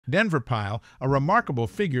Denver Pyle, a remarkable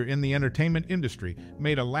figure in the entertainment industry,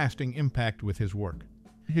 made a lasting impact with his work.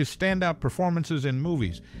 His standout performances in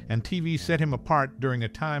movies and TV set him apart during a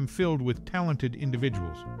time filled with talented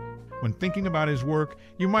individuals. When thinking about his work,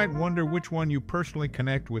 you might wonder which one you personally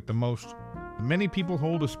connect with the most. Many people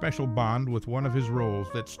hold a special bond with one of his roles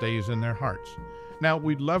that stays in their hearts. Now,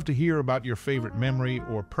 we'd love to hear about your favorite memory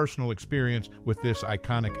or personal experience with this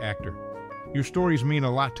iconic actor. Your stories mean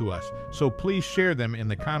a lot to us, so please share them in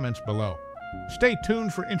the comments below. Stay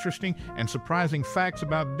tuned for interesting and surprising facts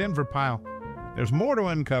about Denver Pyle. There's more to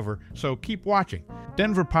uncover, so keep watching.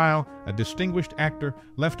 Denver Pyle, a distinguished actor,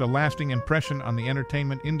 left a lasting impression on the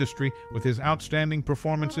entertainment industry with his outstanding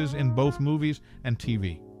performances in both movies and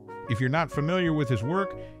TV. If you're not familiar with his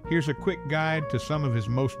work, here's a quick guide to some of his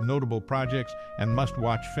most notable projects and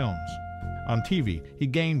must-watch films. On TV, he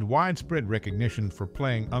gained widespread recognition for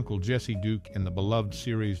playing Uncle Jesse Duke in the beloved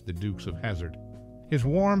series The Dukes of Hazzard. His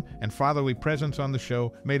warm and fatherly presence on the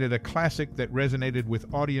show made it a classic that resonated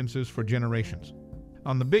with audiences for generations.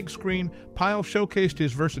 On the big screen, Pyle showcased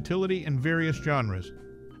his versatility in various genres.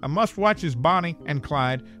 A must-watch is Bonnie and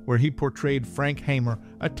Clyde, where he portrayed Frank Hamer,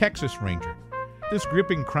 a Texas Ranger. This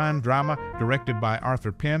gripping crime drama, directed by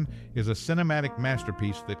Arthur Penn, is a cinematic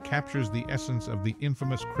masterpiece that captures the essence of the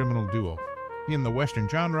infamous criminal duo. In the Western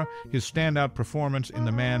genre, his standout performance in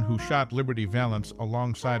The Man Who Shot Liberty Valance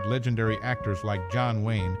alongside legendary actors like John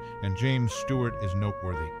Wayne and James Stewart is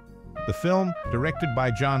noteworthy. The film, directed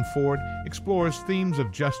by John Ford, explores themes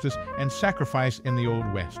of justice and sacrifice in the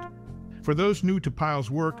Old West. For those new to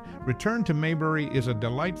Pyle's work, Return to Mayberry is a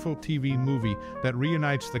delightful TV movie that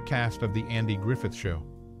reunites the cast of The Andy Griffith Show.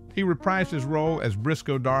 He reprised his role as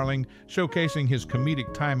Briscoe Darling, showcasing his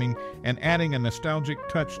comedic timing and adding a nostalgic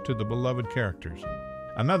touch to the beloved characters.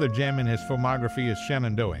 Another gem in his filmography is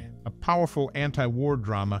Shenandoah, a powerful anti-war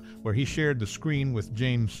drama where he shared the screen with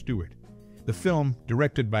James Stewart. The film,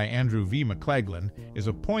 directed by Andrew V. McLaglen, is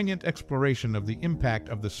a poignant exploration of the impact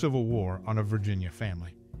of the Civil War on a Virginia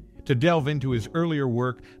family. To delve into his earlier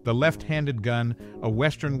work, The Left-Handed Gun, a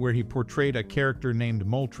Western where he portrayed a character named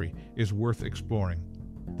Moultrie, is worth exploring.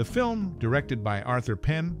 The film, directed by Arthur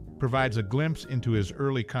Penn, provides a glimpse into his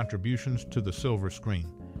early contributions to the silver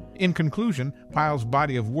screen. In conclusion, Pyle's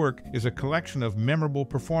body of work is a collection of memorable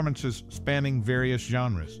performances spanning various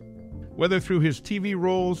genres. Whether through his TV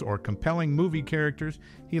roles or compelling movie characters,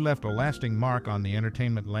 he left a lasting mark on the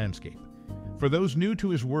entertainment landscape. For those new to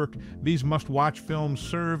his work, these must-watch films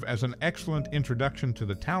serve as an excellent introduction to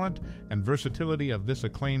the talent and versatility of this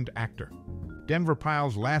acclaimed actor. Denver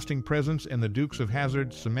Pyle's lasting presence in The Dukes of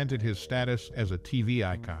Hazzard cemented his status as a TV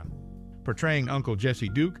icon. Portraying Uncle Jesse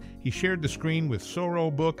Duke, he shared the screen with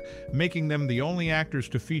Sorrel Book, making them the only actors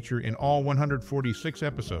to feature in all 146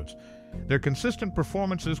 episodes. Their consistent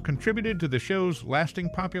performances contributed to the show's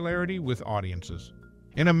lasting popularity with audiences.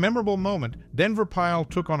 In a memorable moment, Denver Pyle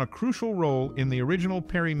took on a crucial role in the original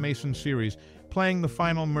Perry Mason series, playing the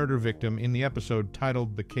final murder victim in the episode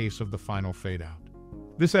titled The Case of the Final Fade-Out.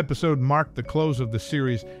 This episode marked the close of the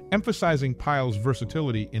series, emphasizing Pyle's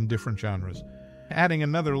versatility in different genres. Adding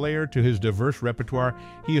another layer to his diverse repertoire,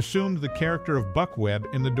 he assumed the character of Buck Webb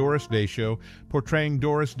in The Doris Day Show, portraying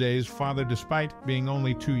Doris Day's father despite being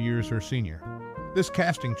only 2 years her senior. This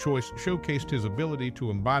casting choice showcased his ability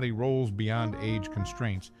to embody roles beyond age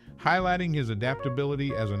constraints, highlighting his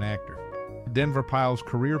adaptability as an actor. Denver Pyle's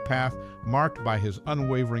career path, marked by his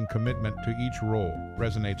unwavering commitment to each role,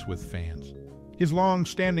 resonates with fans. His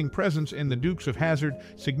long-standing presence in The Dukes of Hazzard,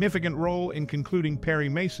 significant role in concluding Perry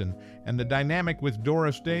Mason, and the dynamic with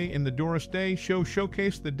Doris Day in The Doris Day Show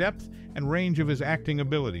showcased the depth and range of his acting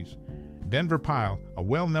abilities. Denver Pyle, a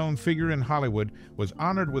well-known figure in Hollywood, was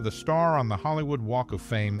honored with a star on the Hollywood Walk of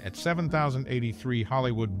Fame at 7083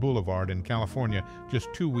 Hollywood Boulevard in California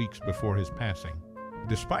just 2 weeks before his passing.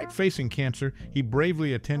 Despite facing cancer, he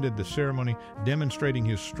bravely attended the ceremony, demonstrating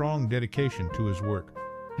his strong dedication to his work.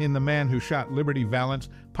 In The Man Who Shot Liberty Valance,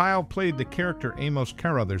 Pyle played the character Amos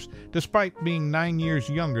Carruthers, despite being 9 years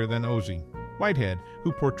younger than Ozzie Whitehead,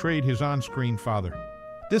 who portrayed his on-screen father.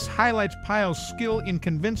 This highlights Pyle's skill in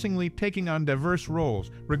convincingly taking on diverse roles,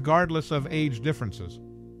 regardless of age differences.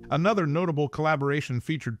 Another notable collaboration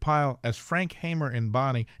featured Pyle as Frank Hamer in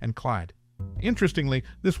Bonnie and Clyde. Interestingly,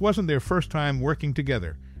 this wasn't their first time working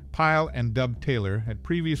together. Pyle and Dub Taylor had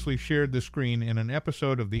previously shared the screen in an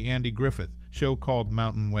episode of The Andy Griffith Show called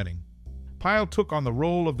Mountain Wedding. Pyle took on the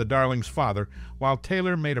role of the Darling's father, while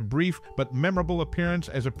Taylor made a brief but memorable appearance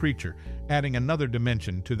as a preacher, adding another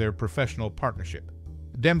dimension to their professional partnership.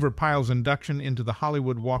 Denver Pyle's induction into the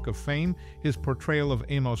Hollywood Walk of Fame, his portrayal of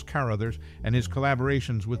Amos Carruthers, and his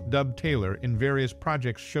collaborations with Dub Taylor in various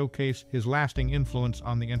projects showcase his lasting influence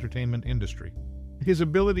on the entertainment industry. His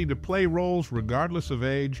ability to play roles regardless of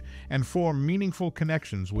age and form meaningful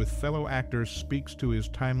connections with fellow actors speaks to his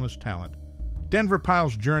timeless talent. Denver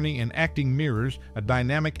Pyle's journey in acting mirrors a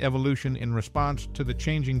dynamic evolution in response to the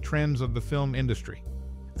changing trends of the film industry.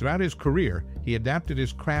 Throughout his career, he adapted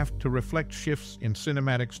his craft to reflect shifts in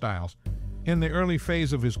cinematic styles. In the early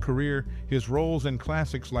phase of his career, his roles in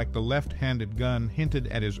classics like The Left-Handed Gun hinted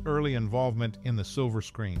at his early involvement in the silver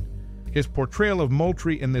screen. His portrayal of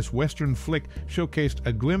Moultrie in this Western flick showcased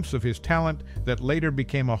a glimpse of his talent that later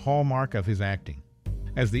became a hallmark of his acting.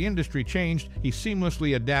 As the industry changed, he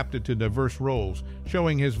seamlessly adapted to diverse roles,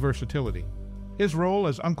 showing his versatility. His role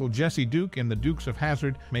as Uncle Jesse Duke in the Dukes of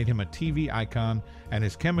Hazzard made him a TV icon, and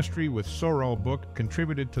his chemistry with Sorrel Book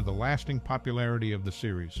contributed to the lasting popularity of the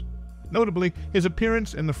series. Notably, his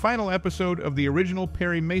appearance in the final episode of the original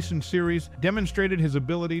Perry Mason series demonstrated his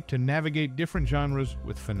ability to navigate different genres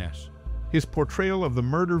with finesse. His portrayal of the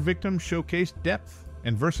murder victim showcased depth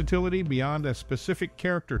and versatility beyond a specific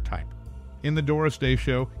character type. In the Doris Day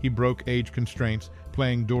Show, he broke age constraints,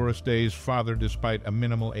 playing Doris Day's father despite a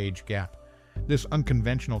minimal age gap. This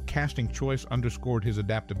unconventional casting choice underscored his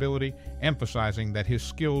adaptability, emphasizing that his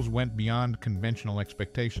skills went beyond conventional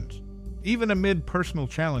expectations. Even amid personal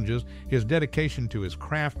challenges, his dedication to his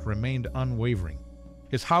craft remained unwavering.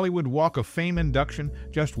 His Hollywood Walk of Fame induction,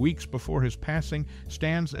 just weeks before his passing,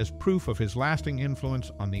 stands as proof of his lasting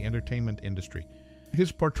influence on the entertainment industry.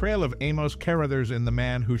 His portrayal of Amos Carruthers in The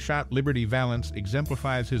Man Who Shot Liberty Valance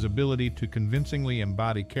exemplifies his ability to convincingly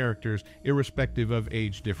embody characters irrespective of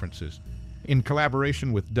age differences. In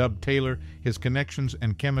collaboration with Dub Taylor, his connections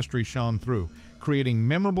and chemistry shone through, creating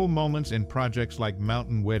memorable moments in projects like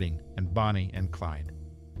Mountain Wedding and Bonnie and Clyde.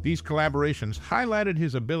 These collaborations highlighted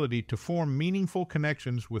his ability to form meaningful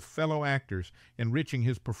connections with fellow actors, enriching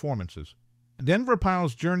his performances. Denver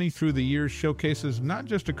Pyle's journey through the years showcases not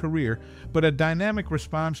just a career, but a dynamic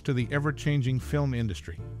response to the ever-changing film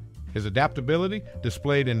industry. His adaptability,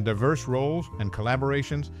 displayed in diverse roles and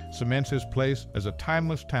collaborations, cements his place as a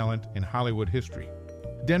timeless talent in Hollywood history.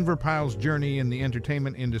 Denver Pyle's journey in the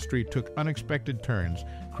entertainment industry took unexpected turns,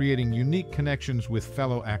 creating unique connections with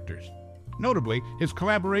fellow actors. Notably, his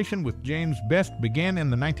collaboration with James Best began in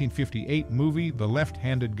the 1958 movie The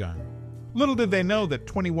Left-Handed Gun. Little did they know that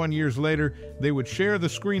 21 years later, they would share the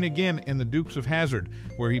screen again in The Dukes of Hazzard,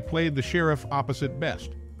 where he played the sheriff opposite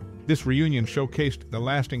Best. This reunion showcased the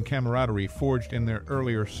lasting camaraderie forged in their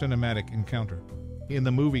earlier cinematic encounter. In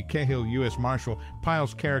the movie Cahill, U.S. Marshal,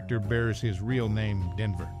 Pyle's character bears his real name,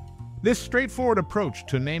 Denver. This straightforward approach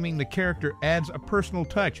to naming the character adds a personal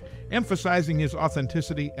touch, emphasizing his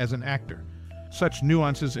authenticity as an actor. Such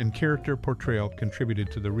nuances in character portrayal contributed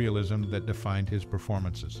to the realism that defined his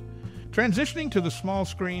performances. Transitioning to the small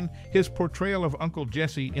screen, his portrayal of Uncle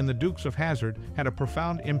Jesse in The Dukes of Hazzard had a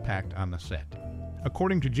profound impact on the set.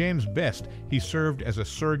 According to James Best, he served as a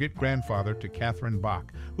surrogate grandfather to Catherine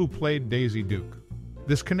Bach, who played Daisy Duke.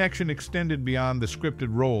 This connection extended beyond the scripted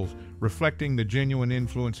roles, reflecting the genuine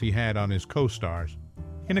influence he had on his co-stars.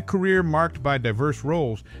 In a career marked by diverse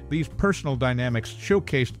roles, these personal dynamics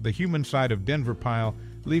showcased the human side of Denver Pyle,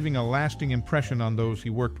 leaving a lasting impression on those he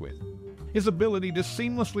worked with. His ability to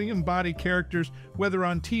seamlessly embody characters, whether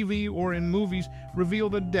on TV or in movies,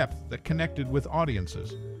 revealed a depth that connected with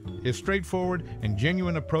audiences. His straightforward and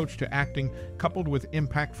genuine approach to acting, coupled with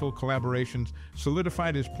impactful collaborations,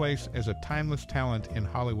 solidified his place as a timeless talent in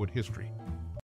Hollywood history.